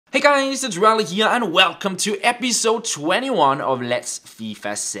Hey guys, it's Rally here and welcome to episode 21 of Let's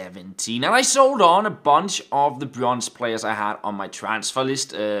FIFA 17. And I sold on a bunch of the bronze players I had on my transfer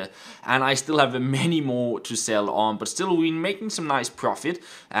list, and I still have many more to sell on, but still we're making some nice profit.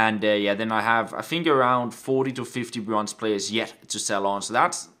 And then I have, I think, around 40 to 50 bronze players yet to sell on, so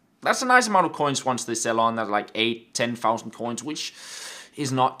that's a nice amount of coins once they sell on. That's like 8,000-10,000 coins, which is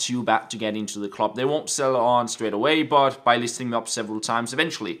not too bad to get into the club. They won't sell on straight away, but by listing them up several times,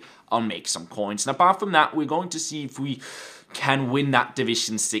 eventually I'll make some coins. And apart from that, we're going to see if we can win that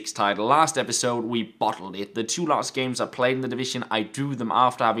Division 6 title. Last episode, we bottled it. The two last games I played in the division, I drew them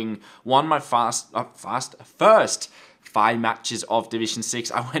after having won my first 5 matches of Division 6.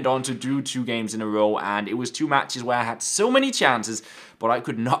 I went on to do 2 games in a row, and it was 2 matches where I had so many chances, but I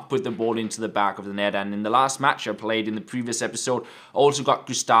could not put the ball into the back of the net. And in the last match I played in the previous episode, I also got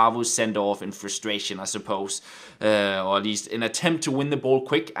Gustavo sent off in frustration, I suppose, or at least in an attempt to win the ball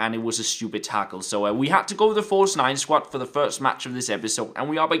quick, and it was a stupid tackle. So we had to go with the Force 9 squad for the first match of this episode, and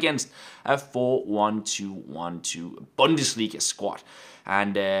we're up against a 4-1-2-1-2 Bundesliga squad.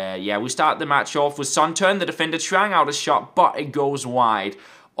 And we start the match off with Son turn. The defender trying out a shot, but it goes wide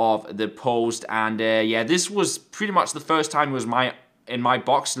of the post. And this was pretty much the first time it was in my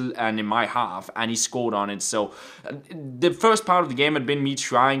box and in my half, and he scored on it. So the first part of the game had been me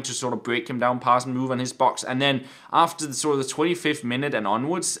trying to sort of break him down, pass and move on his box, and then after the 25th minute and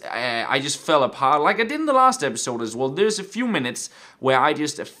onwards, I just fell apart like I did in the last episode as well. There's a few minutes where I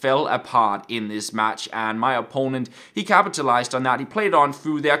just fell apart in this match, and my opponent, he capitalized on that. He played on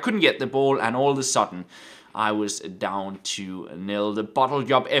through there, couldn't get the ball, and all of a sudden I was down 2-0. The Bottle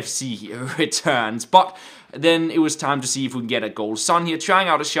Job FC returns, but then it was time to see if we can get a goal. Son here trying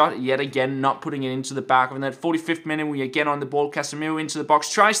out a shot, yet again not putting it into the back of the net. 45th minute, we again on the ball. Casemiro into the box,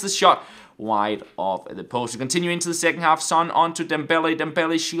 tries the shot wide of the post. We continue into the second half. Son onto Dembele.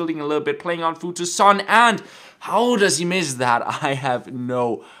 Dembele shielding a little bit, playing on through to Son, and how does he miss that? I have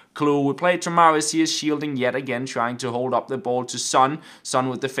no clue. We play Mahrez here, shielding yet again, trying to hold up the ball to Son. Son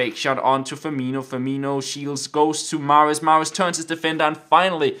with the fake shot onto Firmino. Firmino shields, goes to Mahrez. Mahrez turns his defender, and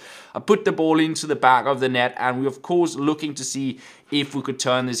finally put the ball into the back of the net. And we're of course looking to see if we could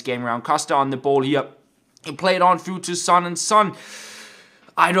turn this game around. Costa on the ball here. He played on through to Son, and Son,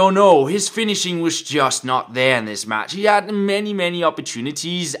 I don't know, his finishing was just not there in this match. He had many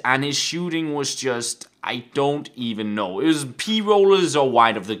opportunities, and his shooting was just, I don't even know. It was P-rollers or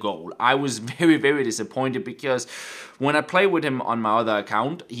wide of the goal. I was very disappointed because when I played with him on my other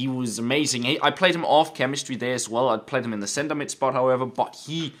account, he was amazing. I played him off chemistry there as well. I played him in the center mid spot, however, but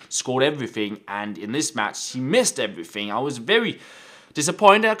he scored everything, and in this match, he missed everything. I was very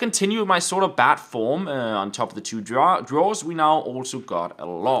disappointed. I continue with my sort of bad form on top of the 2 draws. We now also got a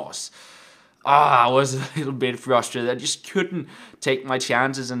loss. I was a little bit frustrated. I just couldn't take my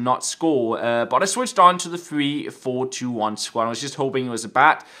chances and not score. But I switched on to the 3-4-2-1 squad. I was just hoping it was a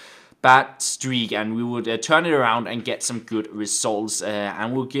bad streak and we would turn it around and get some good results.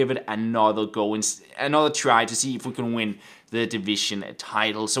 And we'll give it another go, another try to see if we can win the division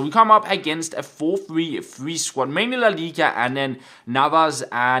title. So we come up against a 4-3-3 squad, mainly La Liga, and then Navas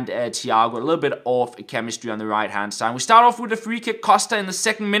and Thiago, a little bit off chemistry on the right hand side. We start off with a free kick, Costa in the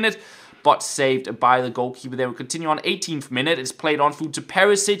 2nd minute, but saved by the goalkeeper there. We continue on 18th minute. It's played on through to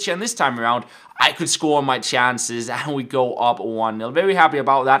Perisic, and this time around, I could score on my chances, and we go up 1-0. Very happy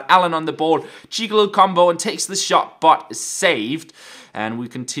about that. Allen on the ball, cheeky little combo, and takes the shot, but saved. And we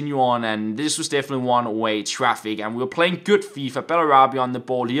continue on, and this was definitely one-way traffic, and we were playing good FIFA. FifaRalle on the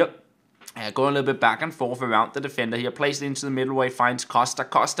ball here. Going a little bit back and forth around the defender here. Plays it into the middle way, finds Costa.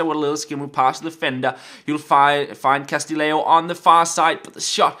 Costa with a little skim will pass the defender. He'll find Castillo on the far side, but the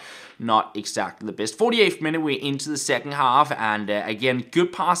shot not exactly the best. 48th minute, we're into the second half, and again,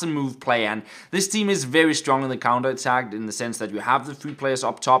 good pass and move play, and this team is very strong in the counter-attack in the sense that you have the 3 players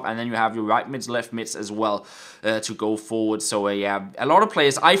up top, and then you have your right mids, left mids as well to go forward. So yeah, a lot of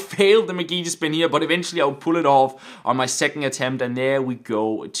players. I failed the McGee spin here, but eventually I'll pull it off on my second attempt, and there we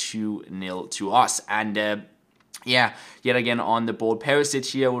go, 2-0 to us. And yet again on the board,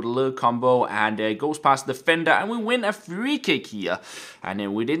 Perisic here with a little combo, and goes past the defender, and we win a free kick here. And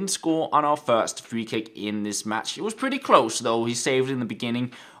then we didn't score on our first free kick in this match. It was pretty close though. He saved it in the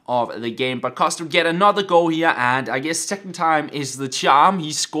beginning of the game, but Costa get another goal here, and I guess second time is the charm.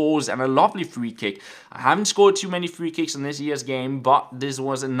 He scores, and a lovely free kick. I haven't scored too many free kicks in this year's game, but this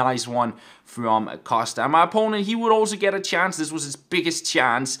was a nice one from Costa. And my opponent, he would also get a chance. This was his biggest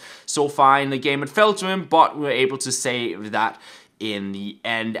chance so far in the game. It fell to him, but we were able to save that in the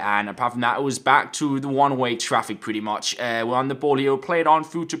end. And apart from that, it was back to the one-way traffic pretty much. We're on the ball here, we'll play it on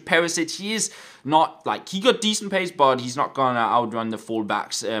through to Perisic. He is not, like, he got decent pace, but he's not gonna outrun the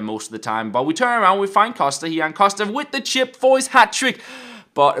fullbacks most of the time. But we turn around, we find Costa here, and Costa with the chip for his hat-trick.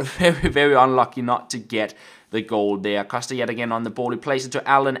 But very, very unlucky not to get the goal there. Costa yet again on the ball. He plays it to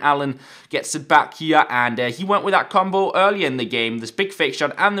Allen. Allen gets it back here, and he went with that combo earlier in the game. This big fake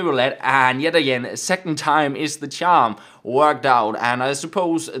shot and the roulette, and yet again, second time is the charm. Worked out, and I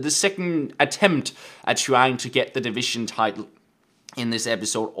suppose the second attempt at trying to get the division title in this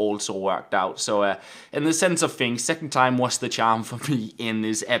episode also worked out. So in the sense of things, second time was the charm for me in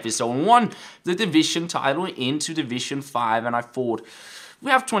this episode. Won the division title into Division 5, and I thought, we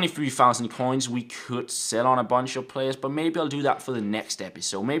have 23,000 coins, we could sell on a bunch of players, but maybe I'll do that for the next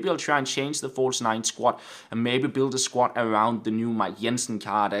episode. Maybe I'll try and change the false 9 squad, and maybe build a squad around the new Mike Jensen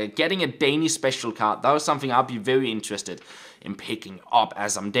card. Getting a Danish special card, that was something I'll be very interested in picking up,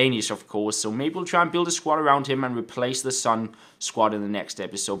 as I'm Danish, of course. So maybe we'll try and build a squad around him and replace the Sun squad in the next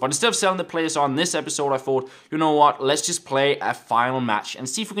episode. But instead of selling the players on this episode, I thought, you know what, let's just play a final match and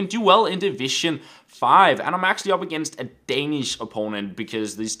see if we can do well in Division 5. And I'm actually up against a Danish opponent,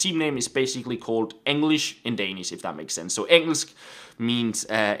 because this team name is basically called English in Danish, if that makes sense. So Engelsk means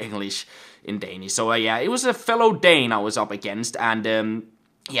English in Danish. So yeah, it was a fellow Dane I was up against, and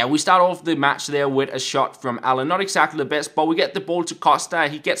yeah, we start off the match there with a shot from Allen. Not exactly the best, but we get the ball to Costa.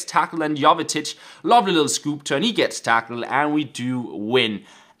 He gets tackled, and Jovetic, lovely little scoop turn. He gets tackled, and we do win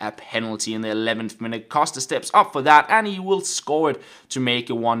a penalty in the 11th minute. Costa steps up for that, and he will score it to make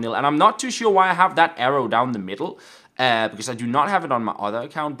it 1-0. And I'm not too sure why I have that arrow down the middle, because I do not have it on my other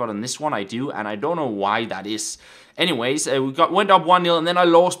account, but on this one I do, and I don't know why that is. Anyways, we went up 1-0, and then I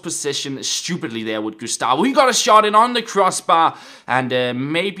lost possession stupidly there with Gustavo. He got a shot in on the crossbar, and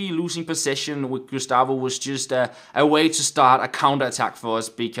maybe losing possession with Gustavo was just a way to start a counter-attack for us,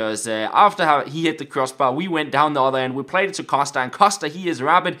 because after he hit the crossbar, we went down the other end. We played it to Costa, and Costa, he is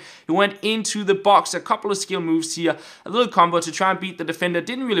rapid. He went into the box, a couple of skill moves here, a little combo to try and beat the defender.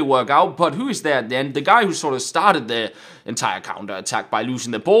 Didn't really work out, but who is there then? The guy who sort of started the entire counter-attack by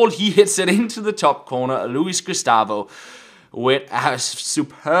losing the ball. He hits it into the top corner. Luis Gustavo with a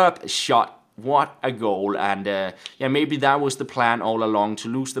superb shot. What a goal. And yeah, maybe that was the plan all along, to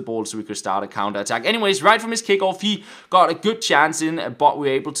lose the ball so we could start a counter-attack. Anyways, right from his kickoff, he got a good chance in, but we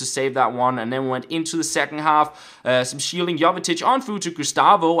were able to save that one. And then we went into the second half, some shielding. Jovetic on through to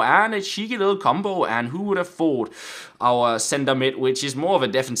Gustavo, and a cheeky little combo. And who would have thought our center mid, which is more of a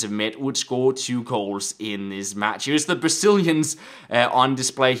defensive mid, would score 2 goals in this match. Here's the Brazilians on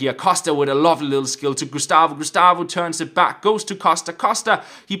display here. Costa with a lovely little skill to Gustavo. Gustavo turns it back, goes to Costa. Costa,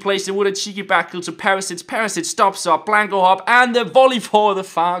 he plays it with a cheeky back heel to Perisic. Perisic stops up, Blanco hop, and the volley for the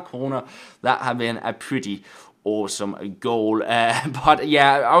far corner. That had been a pretty awesome goal. But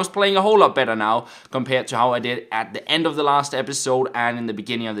yeah, I was playing a whole lot better now compared to how I did at the end of the last episode and in the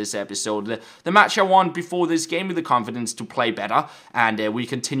beginning of this episode. The match I won before this gave me the confidence to play better, and we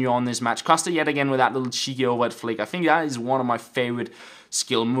continue on this match. Costa yet again with that little cheeky overhead flick. I think that is one of my favorite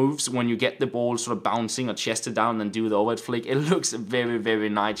skill moves, when you get the ball sort of bouncing or chested down and do the overhead flick. It looks very, very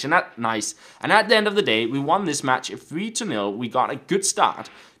nice. And at the end of the day, we won this match 3-0. We got a good start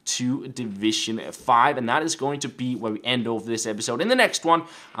to Division 5, and that is going to be where we end off this episode. In the next one,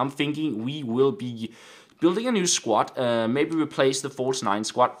 I'm thinking we will be building a new squad, maybe replace the false 9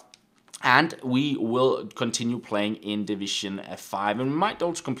 squad, and we will continue playing in Division 5, and we might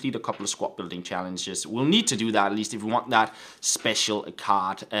also complete a couple of squad building challenges. We'll need to do that, at least if we want that special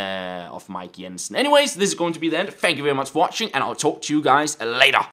card of Mike Jensen. Anyways, this is going to be the end. Thank you very much for watching, and I'll talk to you guys later.